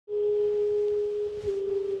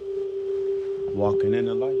Walking in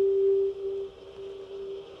the light.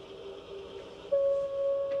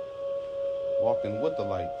 Walking with the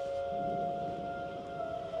light.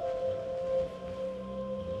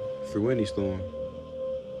 Through any storm.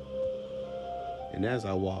 And as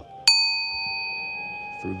I walk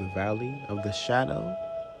through the valley of the shadow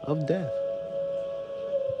of death,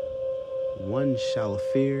 one shall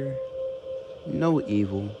fear no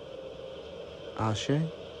evil. Ashe.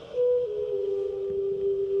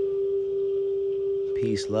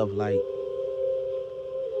 Peace, love, light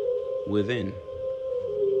within.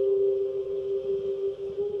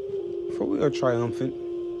 For we are triumphant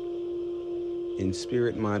in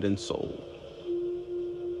spirit, mind, and soul.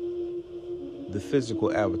 The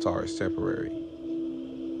physical avatar is temporary.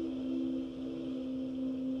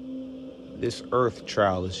 This earth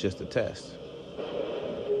trial is just a test.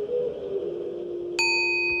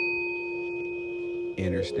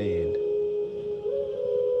 Understand.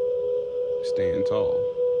 Stand tall.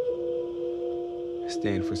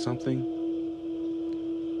 Stand for something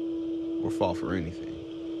or fall for anything.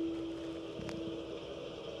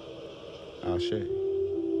 Ashe.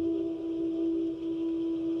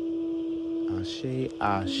 Ashe,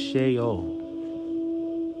 Ashe-o.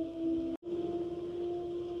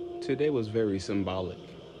 Today was very symbolic.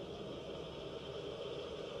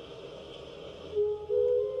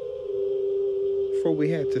 For we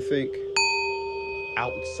had to think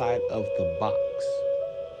outside of the box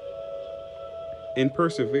and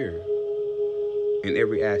persevere in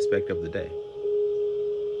every aspect of the day.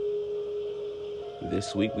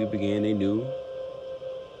 This week we began a new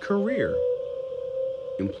career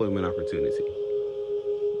employment opportunity.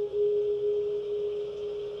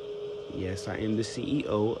 Yes, I am the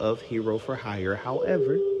CEO of Hero for Hire.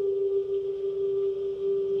 However,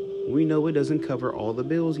 we know it doesn't cover all the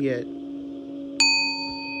bills yet.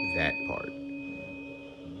 That part.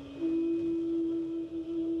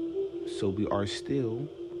 So we are still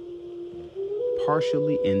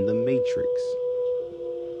partially in the matrix.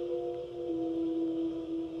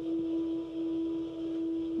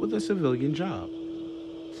 With a civilian job.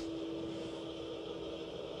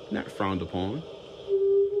 Not frowned upon.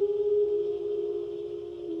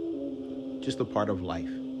 Just a part of life.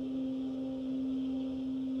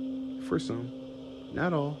 For some.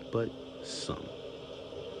 Not all, but some.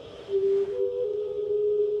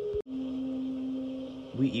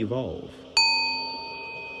 We evolve.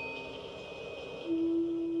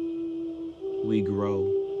 We grow.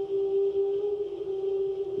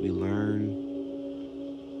 We learn.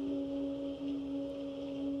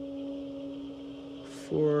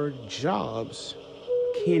 For jobs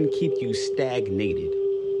can keep you stagnated.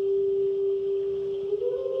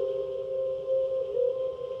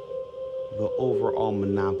 The overall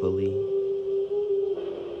monopoly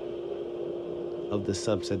of the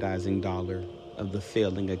subsidizing dollar, of the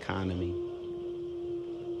failing economy.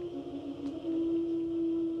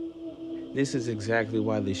 This is exactly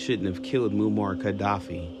why they shouldn't have killed Muammar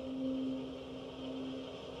Gaddafi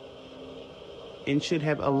and should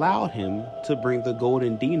have allowed him to bring the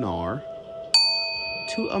golden dinar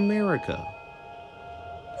to America.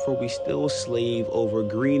 For we still slave over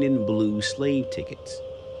green and blue slave tickets.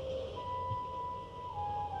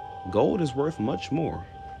 Gold is worth much more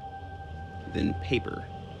than paper.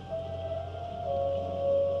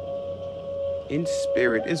 And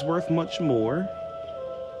spirit is worth much more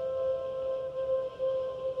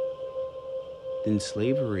than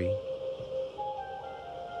slavery.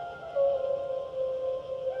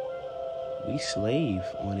 We slave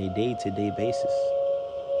on a day-to-day basis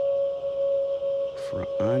for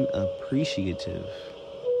unappreciative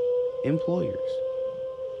employers.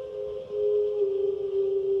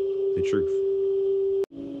 The truth.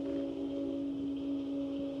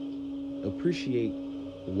 Appreciate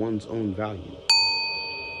one's own value.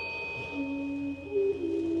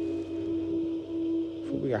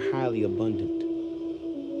 For we are highly abundant,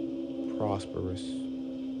 prosperous,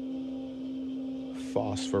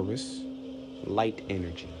 phosphorus, light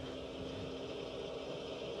energy.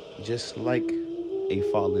 Just like a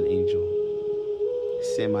fallen angel,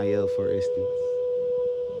 Samael, for instance,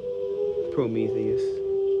 Prometheus,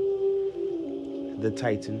 the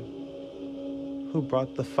Titan, who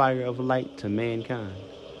brought the fire of light to mankind.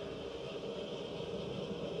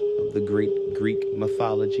 Of the great Greek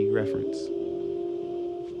mythology reference.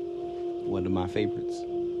 One of my favorites.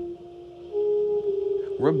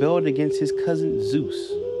 Rebelled against his cousin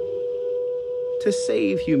Zeus to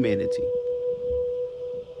save humanity.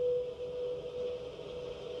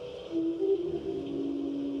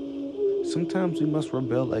 Sometimes we must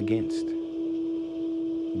rebel against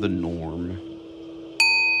the norm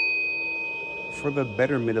for the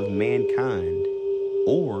betterment of mankind,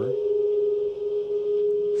 or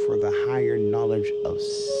for the higher knowledge of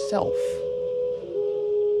self.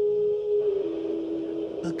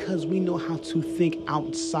 Because we know how to think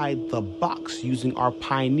outside the box using our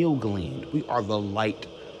pineal gland. We are the light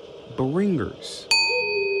bringers,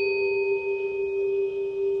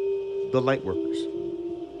 the light workers,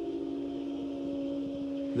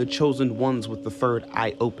 the chosen ones with the third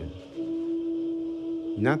eye open,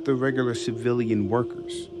 not the regular civilian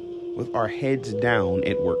workers with our heads down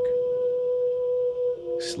at work,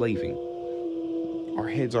 slaving. Our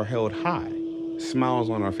heads are held high, smiles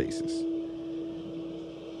on our faces,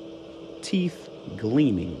 teeth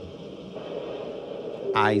gleaming,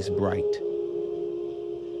 eyes bright,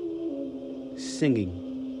 singing,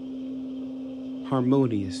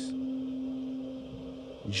 harmonious,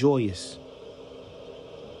 joyous,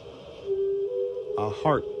 a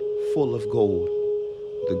heart full of gold,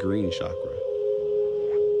 the green chakra.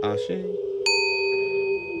 Ashe.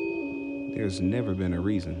 There's never been a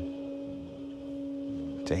reason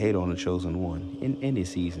to hate on the chosen one in any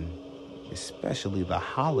season, especially the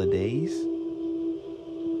holidays.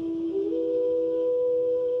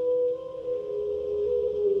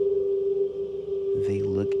 They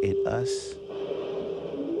look at us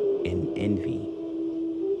in envy,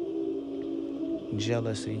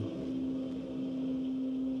 jealousy,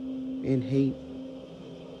 and hate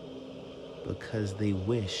because they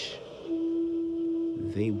wish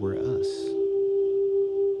they were us.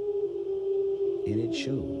 And it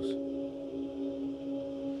shows.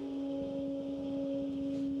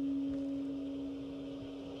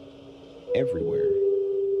 Everywhere.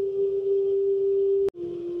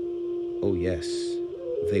 Oh yes,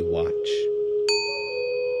 they watch.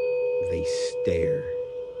 They stare.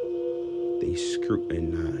 They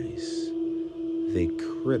scrutinize. They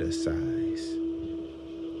criticize.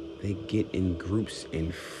 They get in groups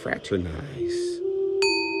and fraternize.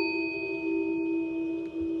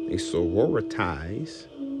 They sororitize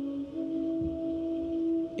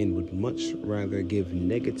and would much rather give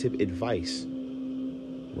negative advice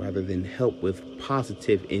rather than help with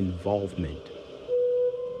positive involvement.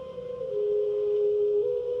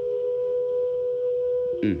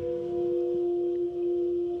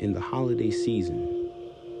 In the holiday season,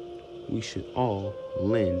 we should all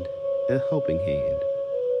lend a helping hand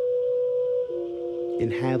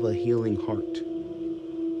and have a healing heart.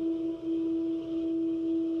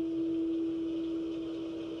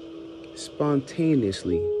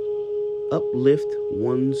 Spontaneously uplift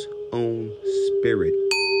one's own spirit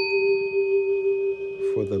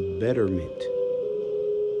for the betterment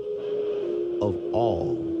of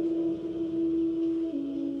all.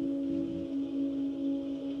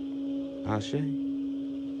 Ashe.